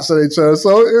little shots at each other.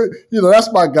 So,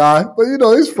 that's my guy. But,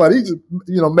 he's funny. He's just,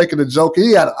 making a joke.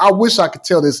 I wish I could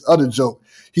tell this other joke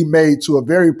he made to a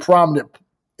very prominent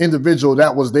individual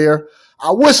that was there.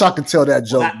 I wish I could tell that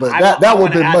joke, but that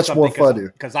would have been much more funny.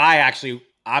 Because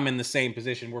I'm in the same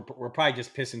position. We're probably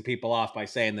just pissing people off by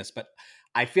saying this, but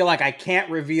I feel like I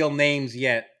can't reveal names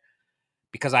yet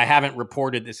because I haven't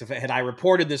reported this. Had I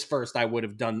reported this first, I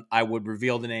would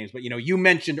reveal the names. But, you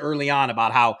mentioned early on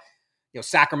about how,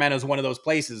 Sacramento is one of those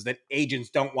places that agents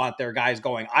don't want their guys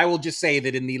going. I will just say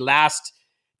that in the last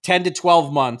 10 to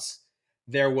 12 months,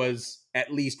 there was at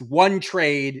least one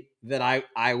trade that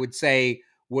I would say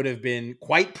would have been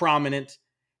quite prominent,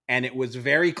 and it was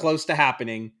very close to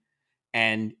happening.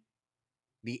 And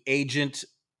the agent,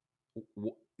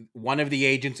 one of the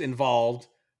agents involved,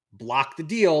 blocked the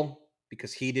deal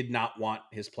because he did not want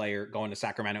his player going to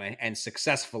Sacramento and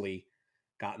successfully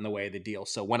got in the way of the deal.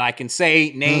 So when I can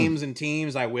say names and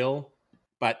teams, I will.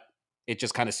 But it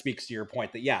just kind of speaks to your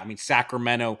point that, yeah, I mean,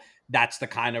 Sacramento, that's the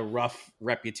kind of rough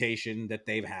reputation that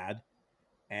they've had.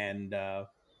 And,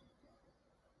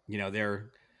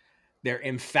 they're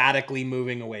emphatically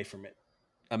moving away from it.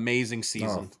 Amazing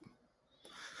season. Oh,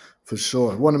 for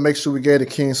sure. Want to make sure we gave the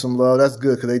Kings some love. That's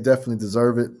good because they definitely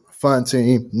deserve it. Fun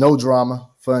team. No drama.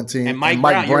 Fun team. And Mike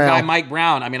Brown, your guy Mike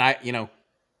Brown. I mean,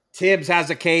 Tibbs has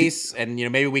a case, and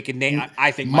maybe we can name.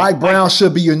 I think Mike Brown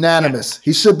should be unanimous. Yeah.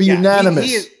 He should be unanimous.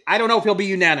 He is, I don't know if he'll be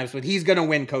unanimous, but he's going to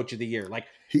win Coach of the Year. Like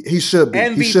he should be.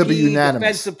 MVP, he should be unanimous.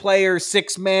 Defensive player,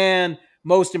 6-man,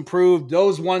 most improved.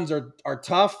 Those ones are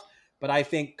tough, but I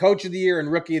think Coach of the Year and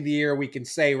Rookie of the Year, we can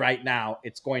say right now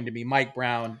it's going to be Mike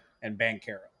Brown and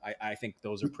Banchero. I think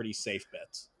those are pretty safe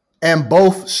bets. And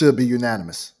both should be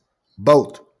unanimous.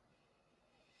 Both.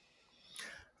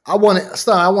 I want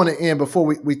to end before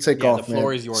we take off. The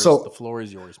floor is yours. So the floor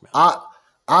is yours, man.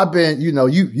 I've been,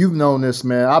 you've known this,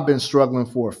 man. I've been struggling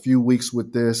for a few weeks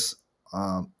with this.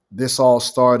 This all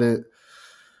started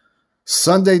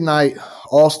Sunday night,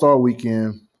 All-Star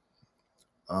weekend.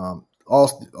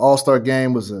 All-Star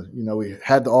game was we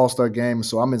had the All-Star game.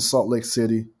 So I'm in Salt Lake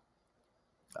City.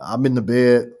 I'm in the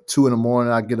bed, 2 a.m.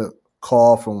 I get a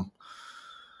call from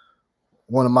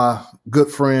one of my good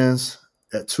friends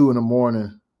at 2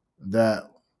 a.m. that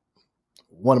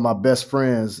one of my best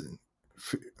friends,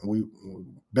 we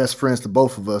best friends to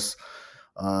both of us,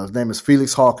 his name is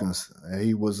Felix Hawkins, and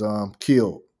he was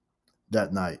killed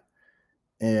that night.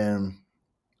 And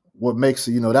what makes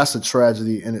it, that's a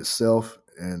tragedy in itself.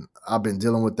 And I've been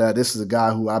dealing with that. This is a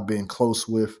guy who I've been close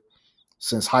with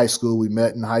since high school. We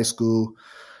met in high school.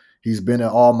 He's been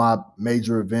at all my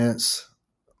major events,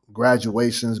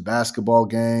 graduations, basketball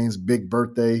games, big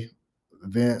birthday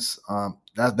events.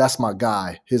 That's my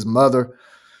guy. His mother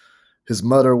was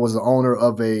the owner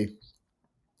of a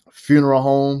funeral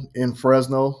home in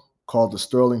Fresno called the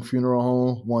Sterling Funeral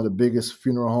Home, one of the biggest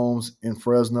funeral homes in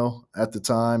Fresno at the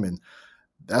time. And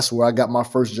that's where I got my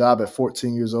first job at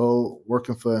 14 years old,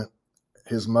 working for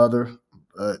his mother.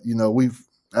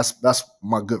 That's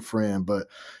my good friend, but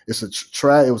it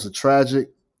was a tragic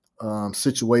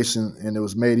situation, and it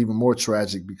was made even more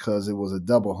tragic because it was a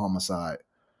double homicide.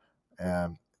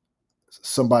 And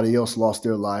somebody else lost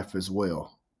their life as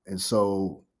well. And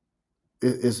so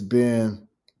it's been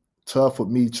tough with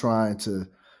me trying to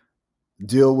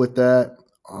deal with that.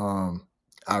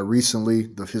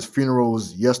 His funeral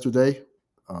was yesterday,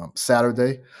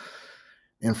 Saturday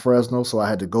in Fresno. So I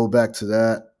had to go back to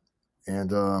that and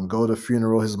go to the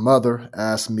funeral. His mother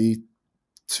asked me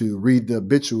to read the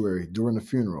obituary during the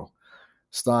funeral.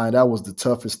 Stein, that was the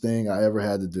toughest thing I ever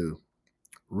had to do.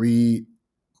 Read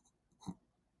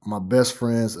my best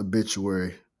friend's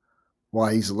obituary while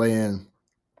he's laying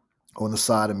on the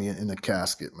side of me in the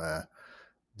casket, man.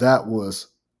 That was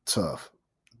tough.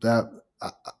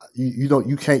 You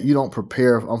don't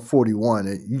prepare. I'm 41,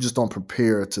 and you just don't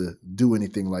prepare to do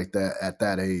anything like that at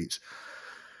that age.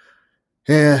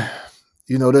 And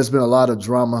there's been a lot of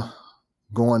drama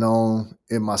going on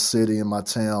in my city, in my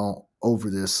town over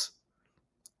this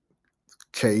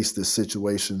case, this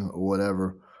situation, or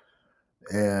whatever.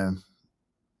 And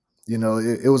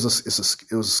it was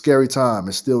a scary time.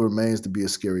 It still remains to be a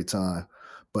scary time.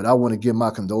 But I want to give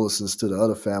my condolences to the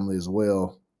other family as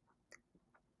well.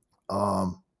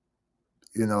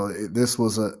 This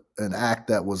was an act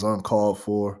that was uncalled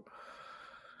for.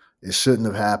 It shouldn't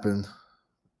have happened.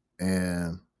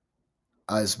 And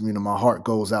my heart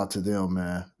goes out to them,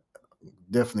 man.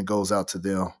 Definitely goes out to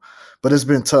them. But it's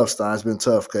been tough, Stein. It's been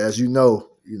tough because, as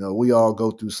we all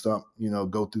go through stuff,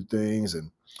 go through things,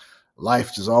 and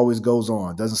life just always goes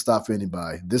on. It doesn't stop for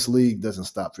anybody. This league doesn't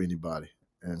stop for anybody.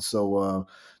 And so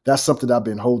that's something I've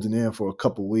been holding in for a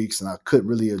couple of weeks, and I couldn't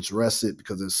really address it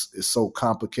because it's so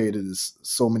complicated. There's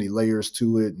so many layers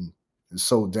to it, and it's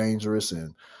so dangerous.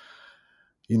 And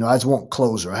I just want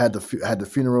closure. I had the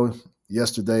funeral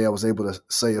yesterday. I was able to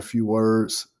say a few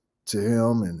words to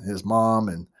him and his mom,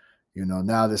 and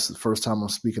now this is the first time I'm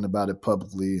speaking about it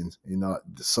publicly. And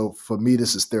so for me,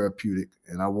 this is therapeutic,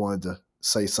 and I wanted to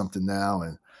say something now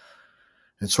and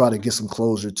try to get some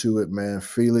closure to it, man.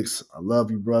 Felix, I love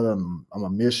you, brother. I'm gonna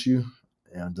miss you,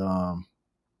 and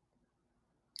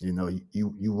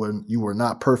you were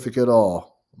not perfect at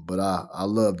all, but I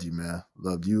loved you, man.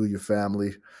 Loved you, your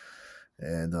family,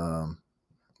 and I'm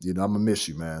gonna miss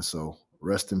you, man. So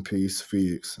rest in peace,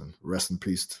 Felix, and rest in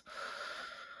peace to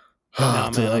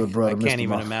the other brother. I can't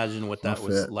even imagine what that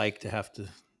was like to have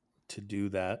to do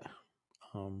that.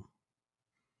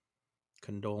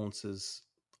 Condolences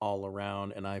all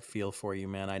around, and I feel for you,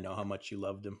 man. I know how much you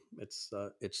loved him. It's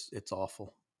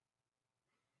awful.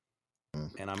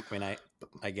 And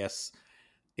I guess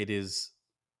it is.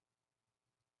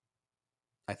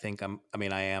 I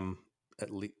am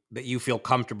at least that you feel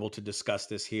comfortable to discuss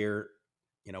this here.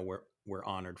 You know, we're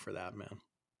honored for that, man.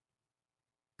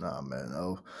 Nah, man.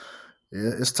 Oh,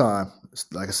 yeah, it's time.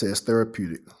 Like I said, it's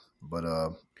therapeutic. But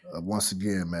once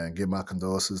again, man, give my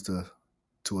condolences to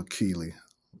Akili.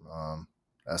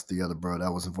 That's the other bro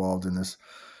that was involved in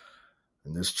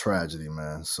this tragedy,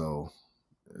 man. So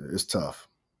it's tough.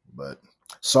 But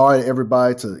sorry to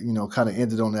everybody to, kind of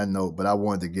end it on that note, but I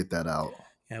wanted to get that out.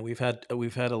 Yeah, we've had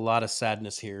a lot of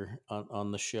sadness here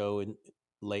on the show and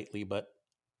lately, but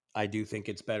I do think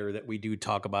it's better that we do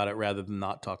talk about it rather than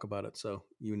not talk about it. So,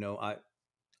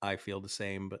 I feel the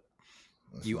same, but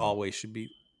you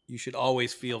should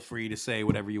always feel free to say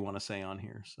whatever you want to say on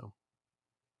here. So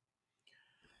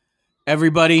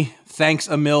everybody, thanks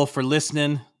a mil for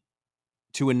listening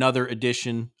to another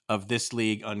edition of This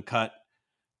League Uncut.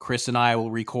 Chris and I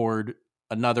will record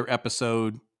another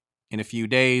episode in a few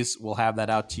days. We'll have that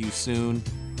out to you soon.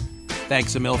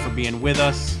 Thanks a mil for being with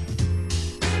us.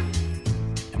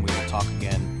 And we will talk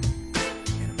again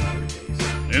in a matter of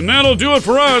days. And that'll do it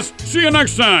for us. See you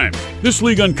next time. This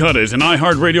League Uncut is an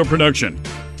iHeartRadio production.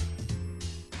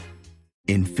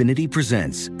 Infiniti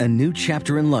presents a new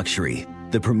chapter in luxury.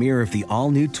 The premiere of the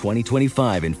all-new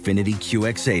 2025 Infiniti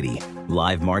QX80.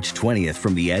 Live March 20th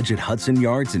from the Edge at Hudson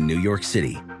Yards in New York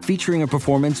City. Featuring a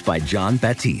performance by John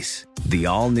Batiste. The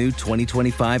all-new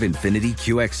 2025 Infiniti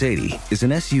QX80 is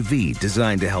an SUV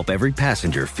designed to help every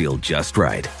passenger feel just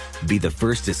right. Be the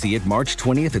first to see it March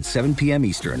 20th at 7 p.m.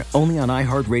 Eastern, only on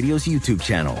iHeartRadio's YouTube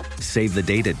channel. Save the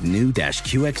date at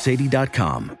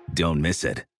new-QX80.com. Don't miss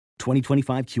it.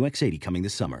 2025 QX80 coming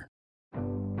this summer.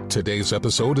 Today's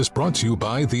episode is brought to you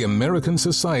by the American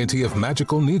Society of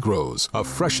Magical Negroes, a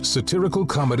fresh satirical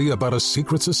comedy about a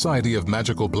secret society of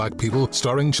magical black people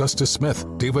starring Justice Smith,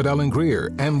 David Alan Grier,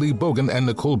 Ann Lee Bogan, and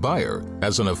Nicole Byer.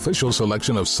 As an official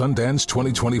selection of Sundance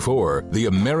 2024, the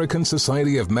American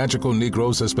Society of Magical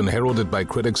Negroes has been heralded by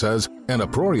critics as an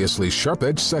uproariously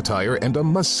sharp-edged satire and a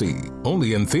must-see.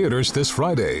 Only in theaters this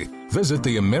Friday. Visit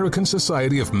the American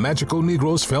Society of Magical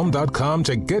Negroes Film.com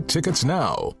to get tickets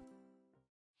now.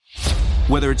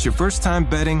 Whether it's your first time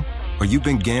betting or you've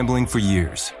been gambling for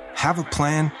years, have a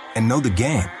plan and know the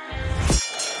game.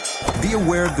 Be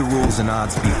aware of the rules and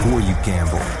odds before you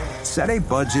gamble. Set a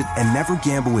budget and never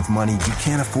gamble with money you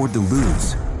can't afford to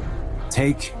lose.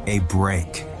 Take a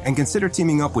break and consider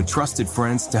teaming up with trusted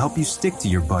friends to help you stick to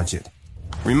your budget.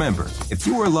 Remember, if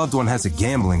you or a loved one has a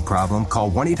gambling problem, call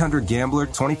 1-800-GAMBLER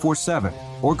 24/7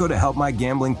 or go to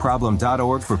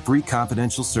helpmygamblingproblem.org for free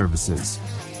confidential services.